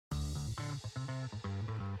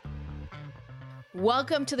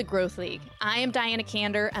Welcome to the Growth League. I am Diana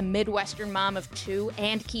Kander, a Midwestern mom of two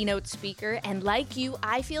and keynote speaker, and like you,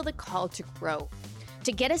 I feel the call to grow.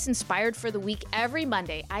 To get us inspired for the week, every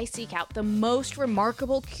Monday, I seek out the most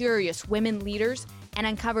remarkable, curious women leaders and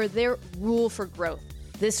uncover their rule for growth.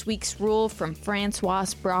 This week's rule from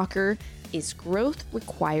Francoise Brocker is growth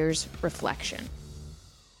requires reflection.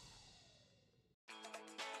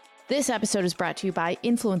 This episode is brought to you by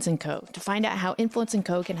Influence & Co. To find out how Influence &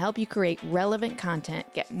 Co. can help you create relevant content,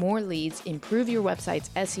 get more leads, improve your website's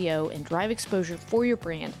SEO, and drive exposure for your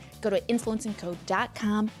brand, go to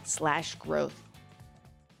influenceandco.com/growth.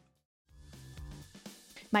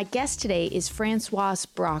 My guest today is Francoise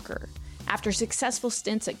Brocker. After successful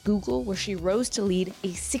stints at Google, where she rose to lead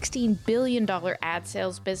a $16 billion ad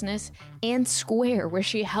sales business, and Square, where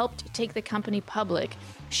she helped take the company public,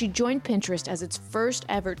 she joined Pinterest as its first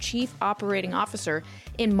ever chief operating officer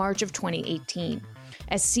in March of 2018.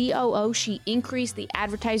 As COO, she increased the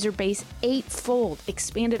advertiser base eightfold,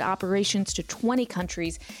 expanded operations to 20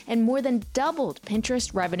 countries, and more than doubled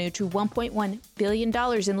Pinterest revenue to $1.1 billion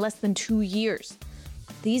in less than 2 years.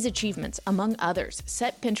 These achievements, among others,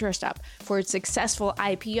 set Pinterest up for its successful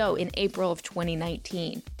IPO in April of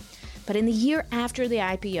 2019. But in the year after the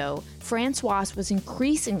IPO, Francoise was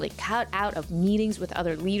increasingly cut out of meetings with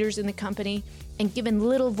other leaders in the company and given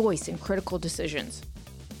little voice in critical decisions.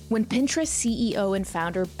 When Pinterest CEO and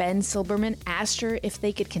founder Ben Silbermann asked her if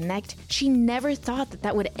they could connect, she never thought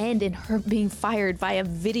that would end in her being fired via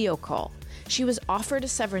video call. She was offered a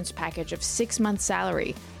severance package of 6 months'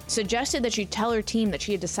 salary, suggested that she tell her team that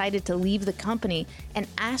she had decided to leave the company, and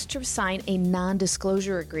asked her to sign a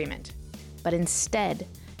non-disclosure agreement. But instead,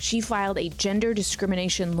 she filed a gender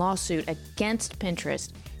discrimination lawsuit against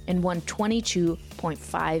Pinterest and won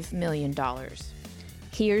 $22.5 million.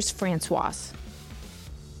 Here's Francoise.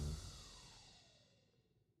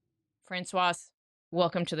 Francoise,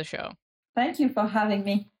 welcome to the show. Thank you for having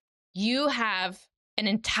me. You have an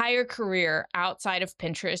entire career outside of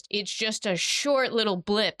Pinterest. It's just a short little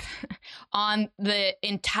blip on the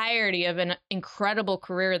entirety of an incredible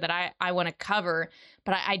career that I want to cover.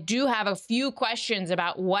 But I do have a few questions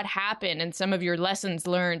about what happened and some of your lessons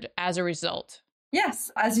learned as a result. Yes,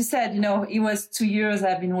 as you said, it was 2 years.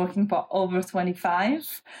 I've been working for over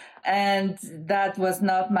 25, and that was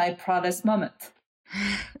not my proudest moment.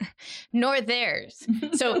 Nor theirs.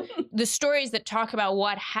 So the stories that talk about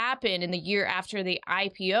what happened in the year after the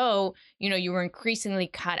IPO, you were increasingly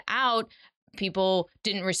cut out. People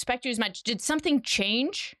didn't respect you as much. Did something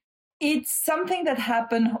change? It's something that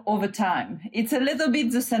happened over time. It's a little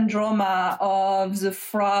bit the syndrome of the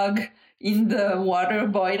frog in the water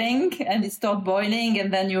boiling, and it starts boiling,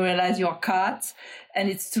 and then you realize you're caught and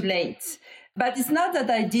it's too late. But it's not that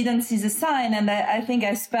I didn't see the sign, and I think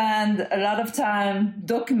I spent a lot of time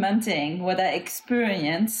documenting what I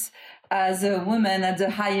experienced as a woman at the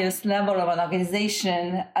highest level of an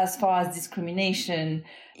organization as far as discrimination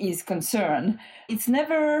is concerned. It's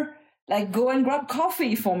never like go and grab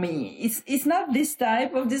coffee for me. It's not this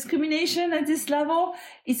type of discrimination at this level.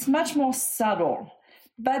 It's much more subtle,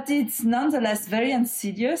 but it's nonetheless very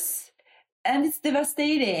insidious. And it's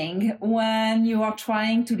devastating when you are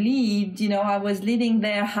trying to lead. I was leading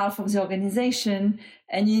there half of the organization,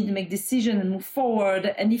 and you need to make decisions and move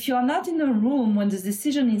forward. And if you are not in a room when the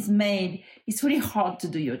decision is made, it's really hard to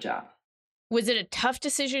do your job. Was it a tough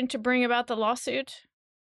decision to bring about the lawsuit?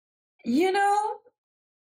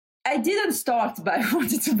 I didn't start by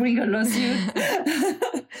wanting to bring a lawsuit,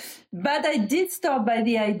 but I did start by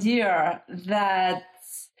the idea that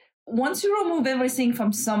once you remove everything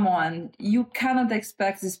from someone, you cannot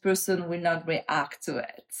expect this person will not react to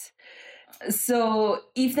it. So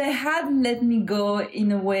if they had let me go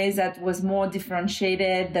in a way that was more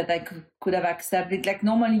differentiated, that I could have accepted, like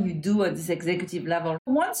normally you do at this executive level,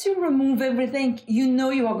 once you remove everything,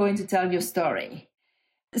 you are going to tell your story.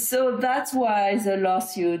 So that's why the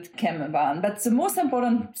lawsuit came about. But the most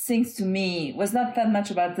important things to me was not that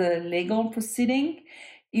much about the legal proceeding.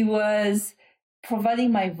 It was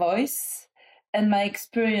providing my voice and my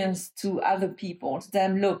experience to other people. To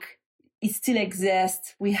them, look, it still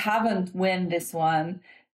exists. We haven't won this one.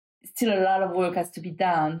 Still a lot of work has to be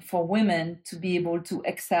done for women to be able to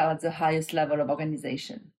excel at the highest level of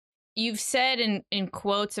organization. You've said in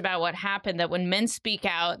quotes about what happened that when men speak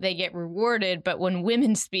out, they get rewarded, but when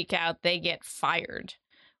women speak out, they get fired.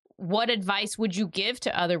 What advice would you give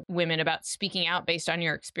to other women about speaking out based on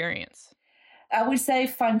your experience? I would say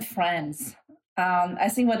find friends. I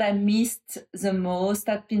think what I missed the most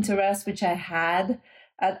at Pinterest, which I had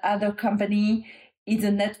at other company, is a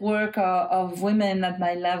network of women at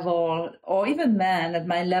my level, or even men at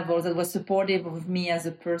my level, that was supportive of me as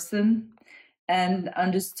a person and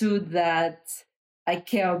understood that I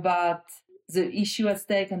care about the issue at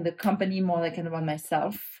stake and the company more than I care about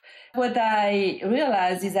myself. What I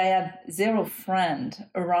realized is I have zero friend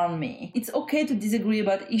around me. It's okay to disagree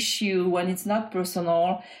about issue when it's not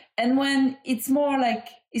personal and when it's more like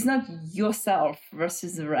it's not yourself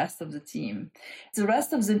versus the rest of the team. The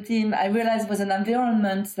rest of the team, I realized, was an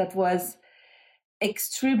environment that was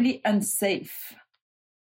extremely unsafe.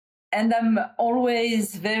 And I'm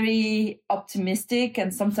always very optimistic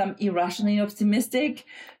and sometimes irrationally optimistic,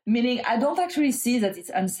 meaning I don't actually see that it's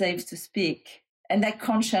unsafe to speak and I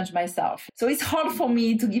can't change myself. So it's hard for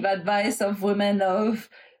me to give advice of women of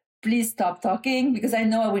please stop talking because I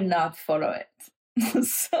know I will not follow it.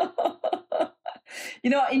 So,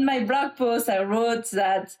 in my blog post, I wrote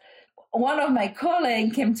that one of my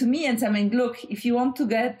colleagues came to me and said, look, if you want to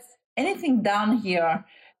get anything done here,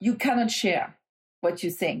 you cannot share what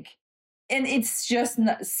you think. And it's just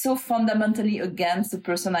so fundamentally against the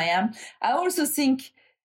person I am. I also think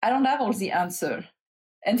I don't have all the answer.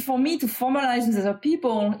 And for me to formalize with other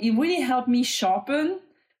people, it really helped me sharpen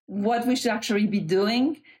what we should actually be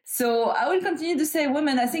doing. So I will continue to say,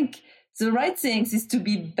 women, I think the right thing is to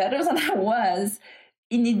be better than I was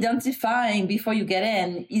in identifying before you get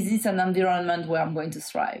in, is this an environment where I'm going to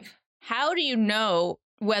thrive? How do you know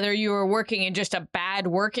whether you were working in just a bad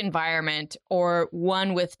work environment or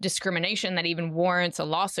one with discrimination that even warrants a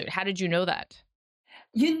lawsuit? How did you know that?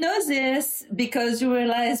 You know this because you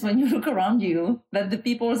realize when you look around you that the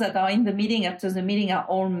people that are in the meeting after the meeting are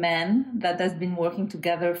all men that has been working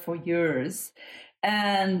together for years.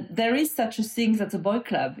 And there is such a thing as a boy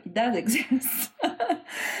club. It does exist.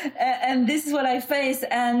 And this is what I faced.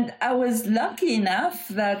 And I was lucky enough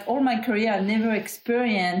that all my career I never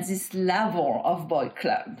experienced this level of boy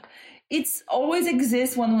club. It's always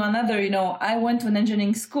exists one way or another. I went to an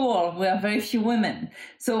engineering school where very few women.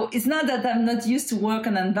 So it's not that I'm not used to work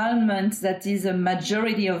in an environment that is a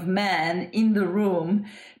majority of men in the room,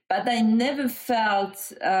 but I never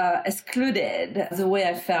felt excluded the way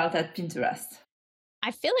I felt at Pinterest. I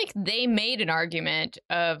feel like they made an argument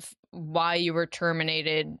of why you were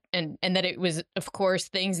terminated and that it was, of course,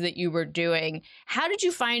 things that you were doing. How did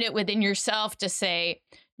you find it within yourself to say,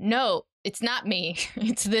 no, it's not me.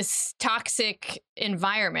 It's this toxic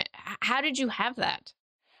environment. How did you have that?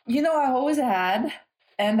 I always had,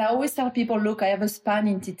 and I always tell people, look, I have a spine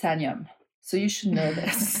in titanium, so you should know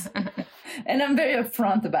this. And I'm very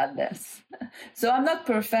upfront about this. So I'm not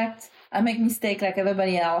perfect. I make mistakes like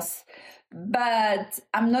everybody else. But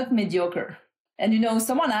I'm not mediocre. And,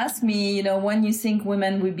 someone asked me, when you think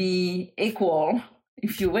women will be equal,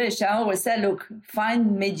 if you wish, I always say, look,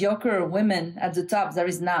 find mediocre women at the top. There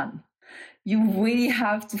is none. You really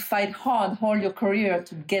have to fight hard all your career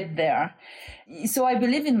to get there. So I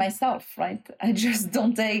believe in myself, right? I just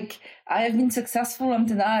don't I have been successful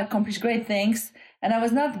until now, I accomplished great things. And I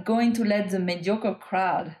was not going to let the mediocre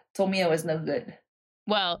crowd tell me I was no good.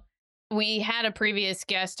 Well, we had a previous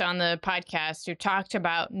guest on the podcast who talked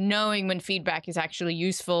about knowing when feedback is actually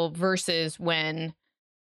useful versus when,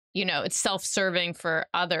 it's self-serving for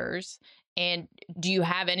others. And do you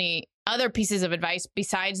have any other pieces of advice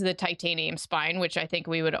besides the titanium spine, which I think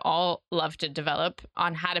we would all love to develop,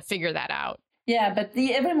 on how to figure that out? Yeah, but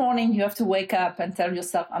every morning you have to wake up and tell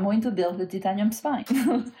yourself, I'm going to build the titanium spine.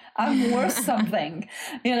 I'm worth something.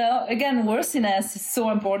 Again, worthiness is so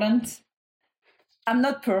important. I'm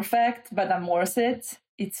not perfect, but I'm worth it.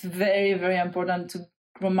 It's very, very important to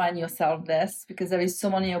remind yourself this because there is so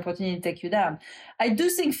many opportunities to take you down. I do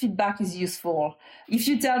think feedback is useful. If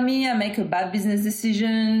you tell me I make a bad business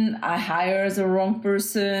decision, I hire the wrong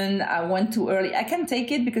person, I went too early, I can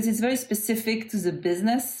take it because it's very specific to the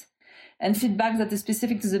business. And feedback that is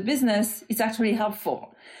specific to the business is actually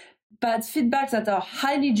helpful. But feedback that are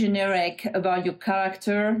highly generic about your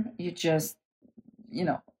character, you just,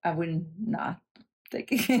 I will not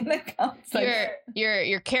taking into account.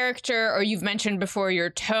 Your character, or you've mentioned before, your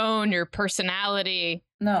tone, your personality.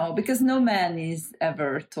 No, because no man is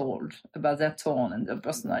ever told about their tone and their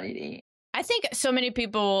personality. I think so many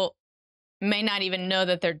people may not even know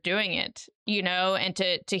that they're doing it, and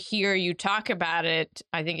to hear you talk about it,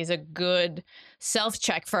 I think is a good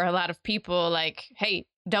self-check for a lot of people. Like, hey,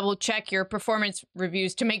 double check your performance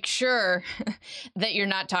reviews to make sure that you're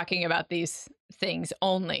not talking about these things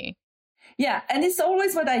only. Yeah, and it's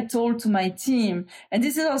always what I told to my team. And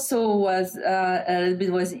this is also was a little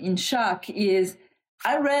bit was in shock is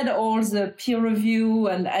I read all the peer review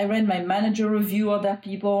and I read my manager review of that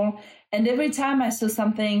people. And every time I saw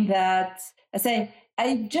something that I say,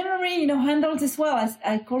 I generally, handle this well.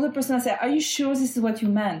 I call the person and say, are you sure this is what you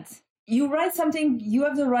meant? You write something, you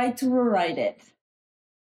have the right to rewrite it.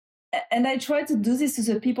 And I try to do this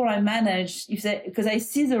to the people I manage, because I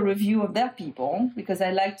see the review of their people, because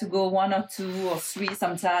I like to go 1 or 2 or 3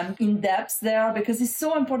 sometimes in depth there, because it's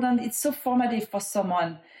so important. It's so formative for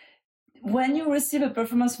someone. When you receive a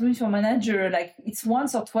performance review from a manager, like it's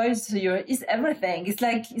once or twice a year, it's everything. It's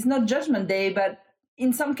like, it's not Judgment Day, but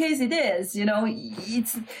in some case it is,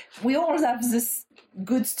 we all have this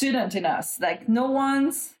good student in us. Like no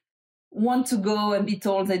one's want to go and be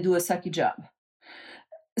told they do a sucky job.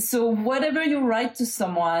 So whatever you write to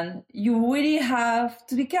someone, you really have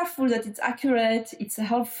to be careful that it's accurate, it's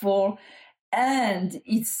helpful, and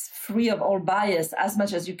it's free of all bias as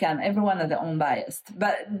much as you can. Everyone has their own bias.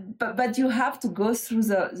 But you have to go through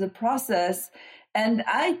the process. And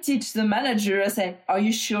I teach the manager, I say, are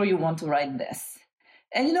you sure you want to write this?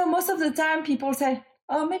 And, most of the time people say,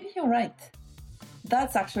 oh, maybe you're right.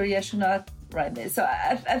 That's actually, I should not write this. So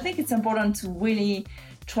I think it's important to really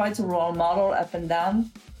try to role model up and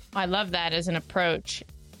down. I love that as an approach.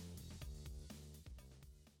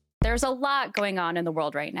 There's a lot going on in the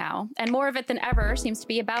world right now, and more of it than ever seems to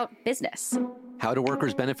be about business. How do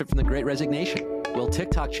workers benefit from the Great Resignation? Will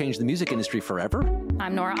TikTok change the music industry forever?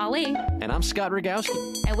 I'm Nora Ali. And I'm Scott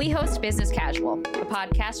Rogowski. And we host Business Casual, a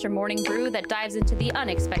podcast from Morning Brew that dives into the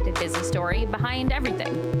unexpected business story behind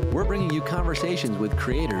everything. We're bringing you conversations with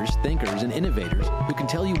creators, thinkers, and innovators who can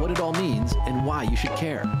tell you what it all means and why you should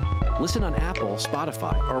care. Listen on Apple,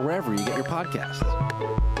 Spotify, or wherever you get your podcasts.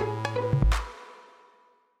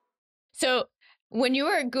 So when you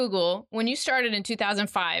were at Google, when you started in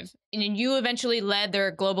 2005, and you eventually led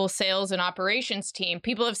their global sales and operations team,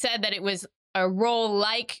 people have said that it was a role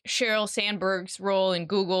like Sheryl Sandberg's role in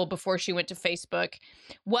Google before she went to Facebook.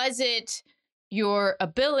 Was it your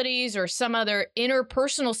abilities or some other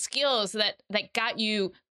interpersonal skills that got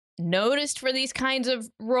you noticed for these kinds of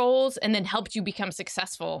roles and then helped you become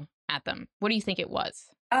successful at them? What do you think it was?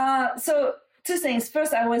 So 2 things.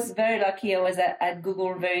 First, I was very lucky. I was at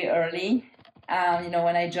Google very early.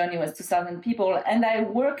 When I joined, it was 2,000 people. And I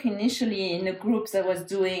worked initially in a group that was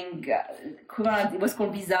doing equivalent, it was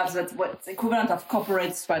called BizApps, that's what's equivalent of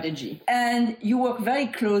corporate strategy. And you work very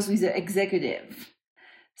close with the executive.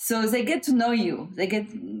 So they get to know you. They get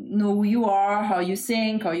to know who you are, how you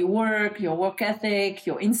think, how you work, your work ethic,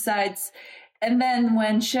 your insights. And then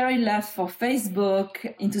when Sherry left for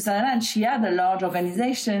Facebook in 2009, she had a large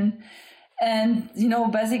organization. And,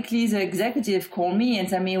 basically the executive called me and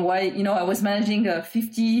told me why, I was managing a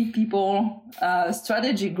 50 people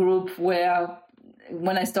strategy group where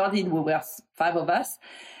when I started, we were 5 of us.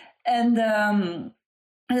 And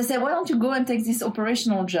they said, why don't you go and take this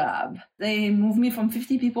operational job? They moved me from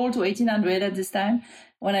 50 people to 1,800 at this time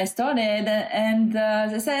when I started. And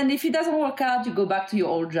they said, and if it doesn't work out, you go back to your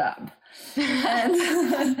old job. and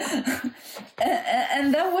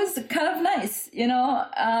that was kind of nice,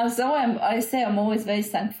 so I say I'm always very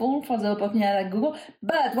thankful for the opportunity at Google.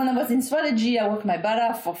 But when I was in strategy, I worked my butt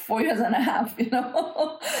off for 4.5 years,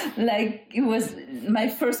 like it was my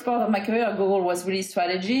first part of my career at Google was really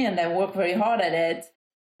strategy, and I worked very hard at it.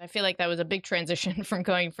 I feel like that was a big transition from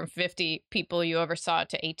going from 50 people you oversaw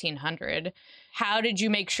to 1,800. How did you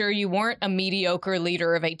make sure you weren't a mediocre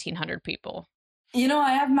leader of 1,800 people?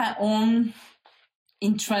 I have my own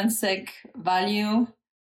intrinsic value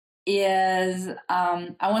is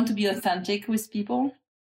I want to be authentic with people,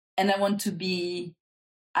 and I want to be,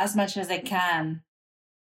 as much as I can,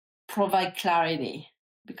 provide clarity,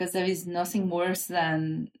 because there is nothing worse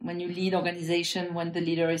than when you lead organization, when the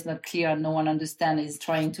leader is not clear and no one understands, is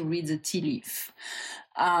trying to read the tea leaf.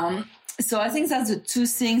 So I think that's the 2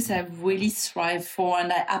 things I really strive for,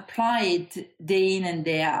 and I apply it day in and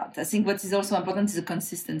day out. I think what is also important is the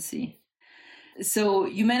consistency. So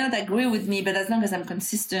you may not agree with me, but as long as I'm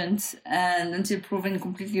consistent and until proven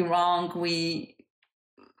completely wrong, we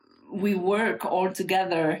work all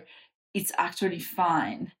together, it's actually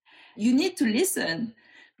fine. You need to listen.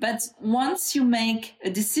 But once you make a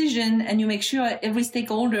decision and you make sure every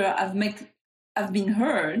stakeholder have been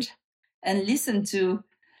heard and listened to,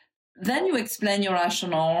 then you explain your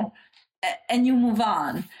rationale and you move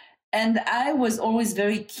on. And I was always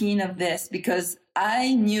very keen of this because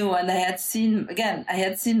I knew, and I had seen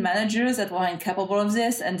managers that were incapable of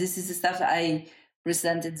this. And this is the stuff I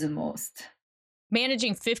resented the most.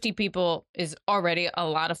 Managing 50 people is already a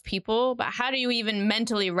lot of people, but how do you even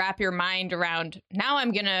mentally wrap your mind around, now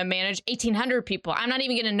I'm going to manage 1,800 people. I'm not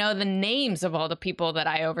even going to know the names of all the people that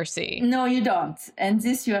I oversee. No, you don't. And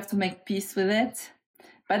this, you have to make peace with it.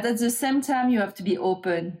 But at the same time, you have to be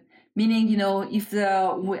open. Meaning, if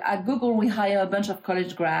at Google, we hire a bunch of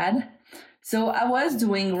college grad. So I was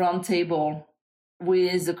doing roundtable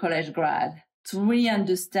with the college grad. to really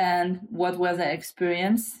understand what was their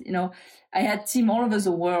experience. I had team all over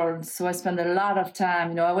the world, so I spent a lot of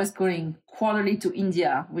time. I was going quarterly to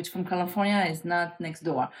India, which from California is not next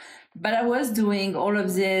door. But I was doing all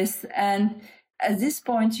of this. And at this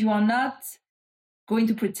point, you are not going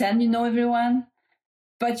to pretend you know everyone,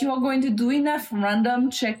 but you are going to do enough random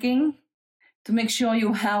checking to make sure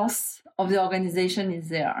your health of the organization is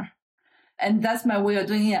there. And that's my way of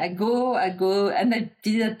doing it. I go, and I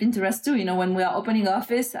did it at Pinterest too. When we are opening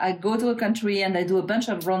office, I go to a country and I do a bunch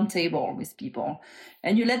of round table with people.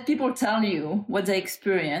 And you let people tell you what they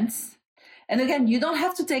experience. And again, you don't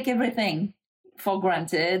have to take everything for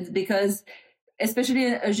granted, because especially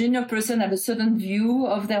a junior person have a certain view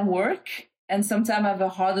of their work and sometimes have a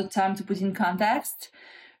harder time to put in context.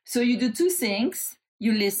 So you do two things.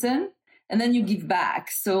 You listen, and then you give back.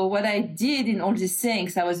 So what I did in all these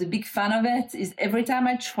things, I was a big fan of it, is every time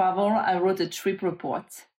I travel, I wrote a trip report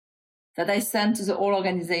that I sent to the whole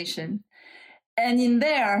organization. And in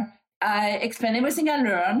there, I explain everything I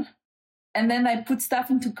learned, and then I put stuff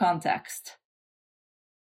into context.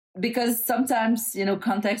 Because sometimes,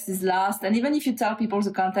 context is lost. And even if you tell people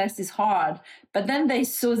the context is hard, but then they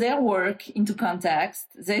saw their work into context.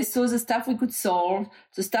 They saw the stuff we could solve,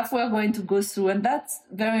 the stuff we're going to go through. And that's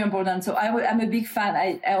very important. So I'm a big fan.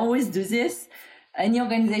 I always do this. Any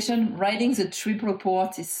organization, writing the trip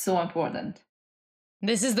report is so important.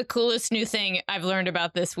 This is the coolest new thing I've learned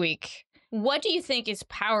about this week. What do you think is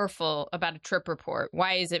powerful about a trip report?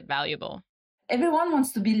 Why is it valuable? Everyone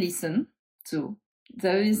wants to be listened to.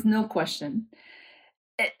 There is no question.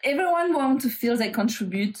 Everyone wants to feel they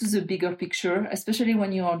contribute to the bigger picture, especially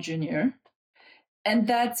when you are junior. And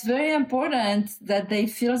that's very important that they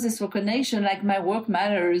feel this recognition, like my work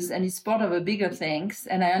matters and it's part of a bigger things.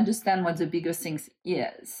 And I understand what the bigger things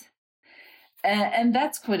is. And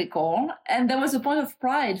that's critical. And there was a point of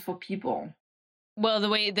pride for people. Well, the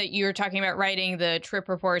way that you're talking about writing the trip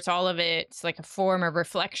reports, all of it's like a form of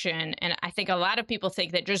reflection. And I think a lot of people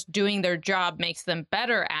think that just doing their job makes them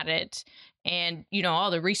better at it. And,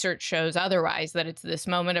 all the research shows otherwise, that it's this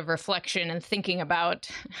moment of reflection and thinking about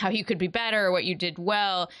how you could be better, what you did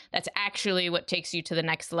well. That's actually what takes you to the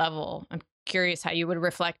next level. I'm curious how you would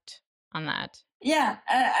reflect on that. Yeah,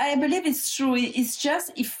 I believe it's true. It's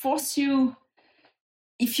just, it forces you,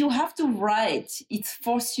 if you have to write, it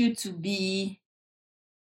forces you to be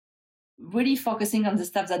really focusing on the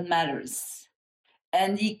stuff that matters.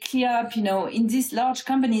 And it clear up, in these large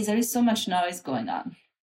companies, there is so much noise going on.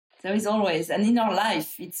 There is always. And in our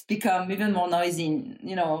life, it's become even more noisy,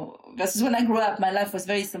 versus when I grew up, my life was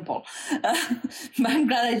very simple. I'm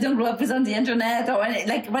glad I don't grow up without the internet or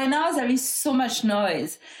like right now, there is so much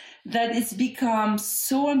noise that it's become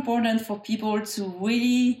so important for people to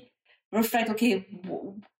really reflect, okay,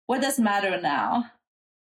 what does matter now?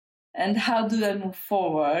 And how do I move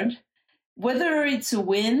forward? Whether it's a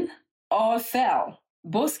win or a fail,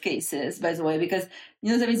 both cases, by the way, because,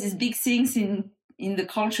 there is these big things in the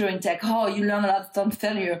culture in tech. Oh, you learn a lot from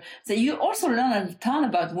failure. So you also learn a ton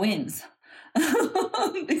about wins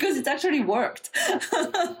because it actually worked.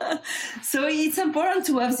 So it's important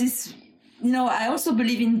to have this, I also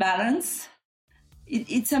believe in balance.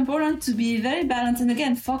 It's important to be very balanced. And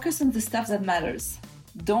again, focus on the stuff that matters.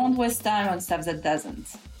 Don't waste time on stuff that doesn't.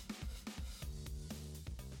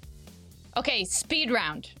 Okay, speed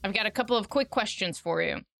round. I've got a couple of quick questions for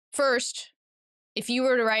you. First, if you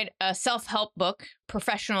were to write a self-help book,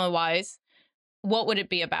 professional-wise, what would it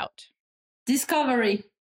be about? Discovery.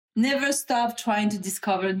 Never stop trying to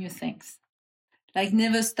discover new things. Like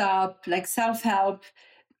never stop, like self-help.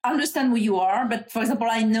 Understand who you are. But for example,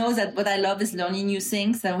 I know that what I love is learning new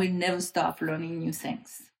things, and we'll never stop learning new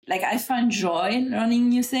things. Like I find joy learning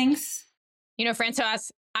new things.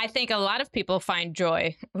 Francoise, I think a lot of people find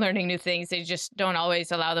joy learning new things. They just don't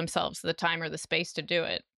always allow themselves the time or the space to do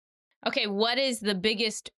it. Okay, what is the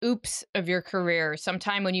biggest oops of your career?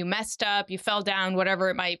 Sometime when you messed up, you fell down, whatever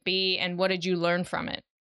it might be, and what did you learn from it?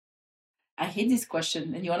 I hate this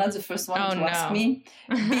question, and you're not the first one to ask me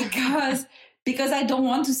because I don't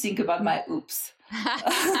want to think about my oops.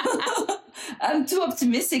 I'm too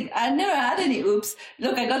optimistic. I never had any oops.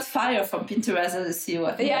 Look, I got fired from Pinterest as a CEO.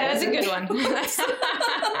 I think that's a good one.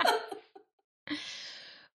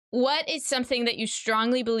 What is something that you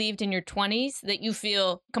strongly believed in your 20s that you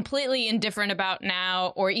feel completely indifferent about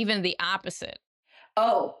now, or even the opposite?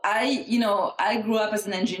 Oh, I grew up as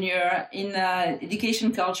an engineer in an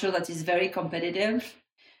education culture that is very competitive,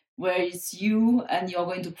 where it's you and you're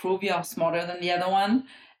going to prove you're smarter than the other one.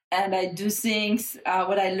 And I do things,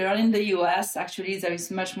 what I learned in the US, actually, there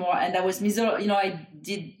is much more. And I was miserable. I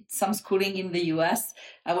did some schooling in the US.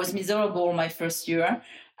 I was miserable my first year.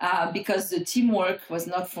 because the teamwork was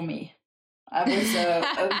not for me. I was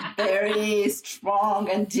a very strong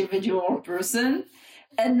individual person.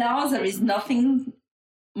 And now there is nothing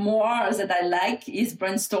more that I like is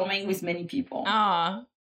brainstorming with many people.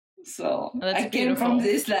 So I came from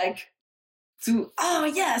this yes,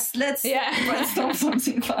 let's brainstorm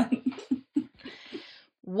something fun.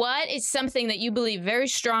 What is something that you believe very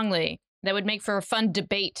strongly that would make for a fun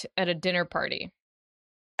debate at a dinner party?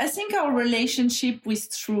 I think our relationship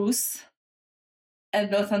with truth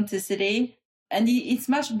and authenticity, and it's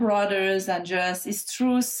much broader than just it's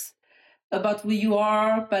truth about who you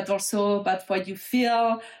are, but also about what you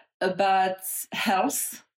feel, about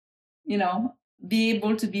health, be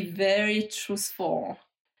able to be very truthful.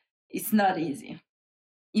 It's not easy,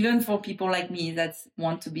 even for people like me that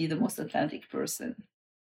want to be the most authentic person.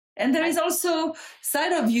 And there is also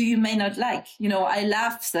side of you may not like. I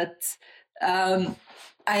laugh that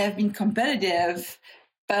I have been competitive,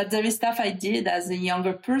 but there is stuff I did as a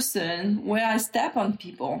younger person where I step on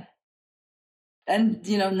people. And,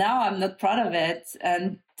 now I'm not proud of it,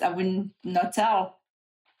 and I will not tell,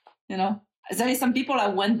 There is some people I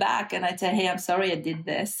went back and I tell, hey, I'm sorry I did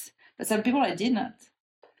this. But some people I did not.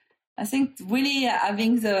 I think really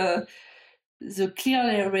having the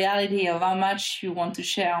clear reality of how much you want to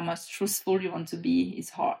share, how much truthful you want to be is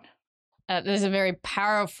hard. There's a very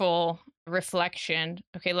powerful reflection.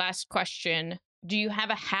 Okay, last question. Do you have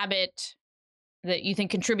a habit that you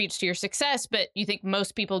think contributes to your success, but you think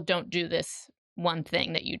most people don't do this one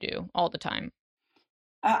thing that you do all the time?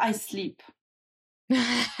 I sleep.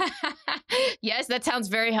 Yes, that sounds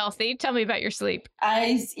very healthy. Tell me about your sleep.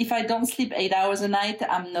 If I don't sleep 8 hours a night,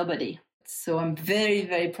 I'm nobody. So I'm very,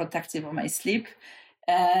 very protective of my sleep.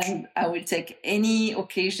 And I will take any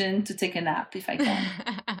occasion to take a nap if I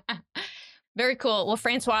can. Very cool. Well,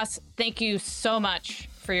 Françoise, thank you so much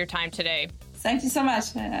for your time today. Thank you so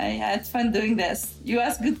much. I had fun doing this. You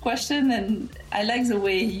asked good questions, and I like the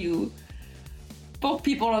way you poke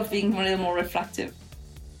people of being a little more reflective.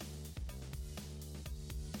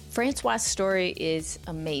 Françoise's story is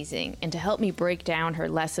amazing, and to help me break down her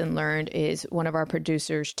lesson learned is one of our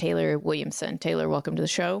producers, Taylor Williamson. Taylor, welcome to the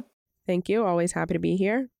show. Thank you. Always happy to be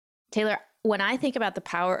here. Taylor, when I think about the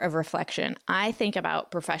power of reflection, I think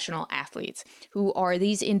about professional athletes who are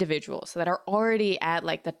these individuals that are already at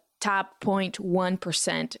the top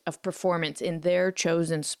 0.1% of performance in their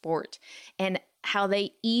chosen sport, and how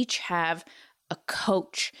they each have a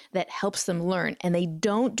coach that helps them learn. And they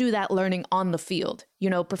don't do that learning on the field.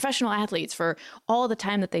 Professional athletes, for all the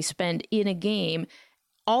time that they spend in a game,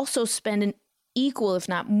 also spend an equal, if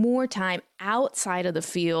not more time outside of the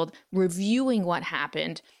field, reviewing what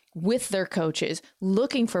happened with their coaches,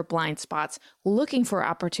 looking for blind spots, looking for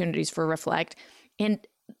opportunities for reflect. And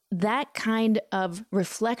that kind of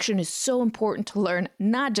reflection is so important to learn,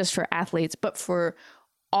 not just for athletes, but for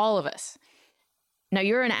all of us. Now,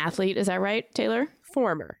 you're an athlete, is that right, Taylor?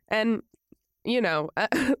 Former. And, the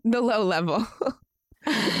low level.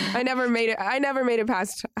 I never made it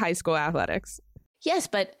past high school athletics. Yes,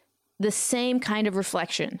 but the same kind of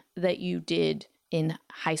reflection that you did in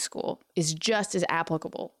high school is just as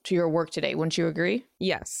applicable to your work today. Wouldn't you agree?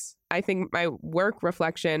 Yes. I think my work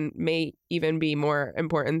reflection may even be more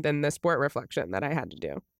important than the sport reflection that I had to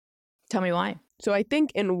do. Tell me why. So I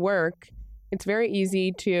think in work, it's very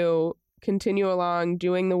easy to continue along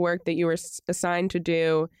doing the work that you were assigned to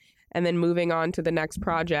do and then moving on to the next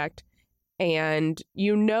project. And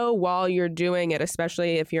while you're doing it,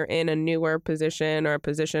 especially if you're in a newer position or a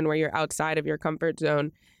position where you're outside of your comfort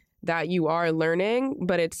zone, that you are learning,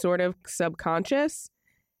 but it's sort of subconscious.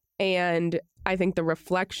 And I think the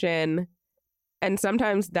reflection, and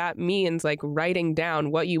sometimes that means writing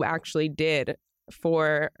down what you actually did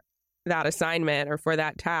for that assignment or for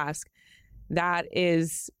that task, that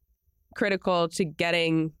is critical to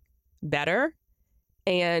getting better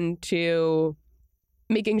and to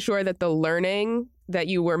making sure that the learning that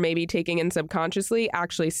you were maybe taking in subconsciously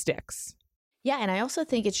actually sticks. Yeah, and I also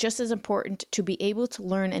think it's just as important to be able to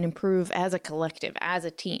learn and improve as a collective, as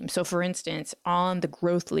a team. So for instance, on the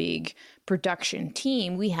Growth League production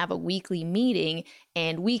team, we have a weekly meeting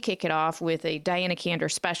and we kick it off with a Diana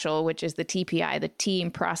Kander special, which is the TPI, the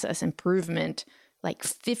Team Process Improvement,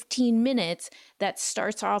 15 minutes that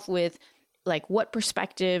starts off with what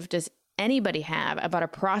perspective does anybody have about a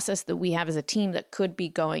process that we have as a team that could be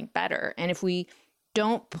going better? And if we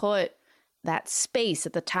don't put that space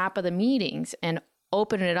at the top of the meetings and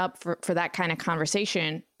open it up for that kind of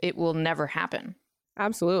conversation, it will never happen.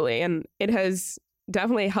 Absolutely. And it has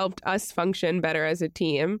definitely helped us function better as a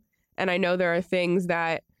team. And I know there are things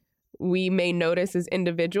that we may notice as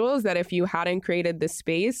individuals that if you hadn't created the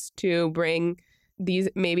space to bring these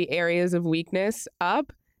maybe areas of weakness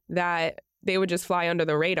up, that they would just fly under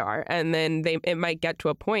the radar. And then it might get to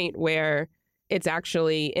a point where it's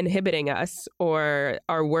actually inhibiting us or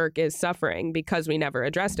our work is suffering because we never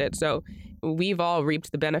addressed it. So we've all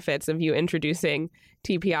reaped the benefits of you introducing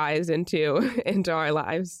TPIs into our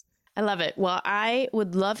lives. I love it. Well, I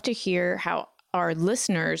would love to hear how our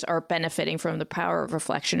listeners are benefiting from the power of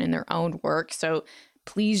reflection in their own work. So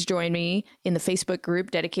please join me in the Facebook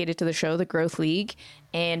group dedicated to the show, The Growth League,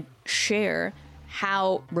 and share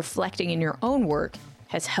how reflecting in your own work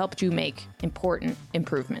has helped you make important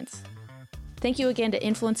improvements. Thank you again to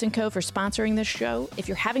Influence & Co. for sponsoring this show. If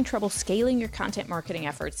you're having trouble scaling your content marketing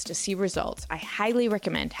efforts to see results, I highly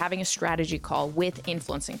recommend having a strategy call with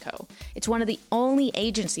Influence & Co. It's one of the only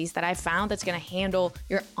agencies that I've found that's going to handle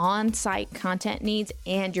your on-site content needs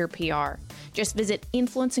and your PR. Just visit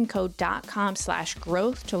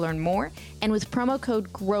influenceandco.com/growth to learn more. And with promo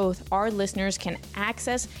code GROWTH, our listeners can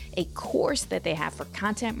access a course that they have for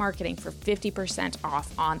content marketing for 50%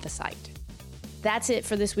 off on the site. That's it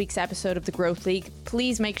for this week's episode of The Growth League.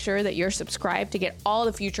 Please make sure that you're subscribed to get all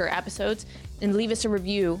the future episodes and leave us a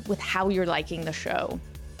review with how you're liking the show.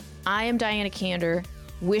 I am Diana Kander,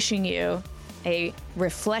 wishing you a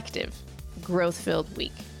reflective, growth-filled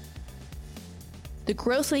week. The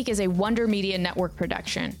Growth League is a Wonder Media Network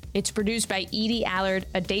production. It's produced by Edie Allard,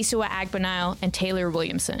 Adesua Agbanile, and Taylor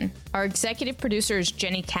Williamson. Our executive producer is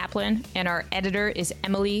Jenny Kaplan, and our editor is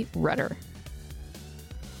Emily Rudder.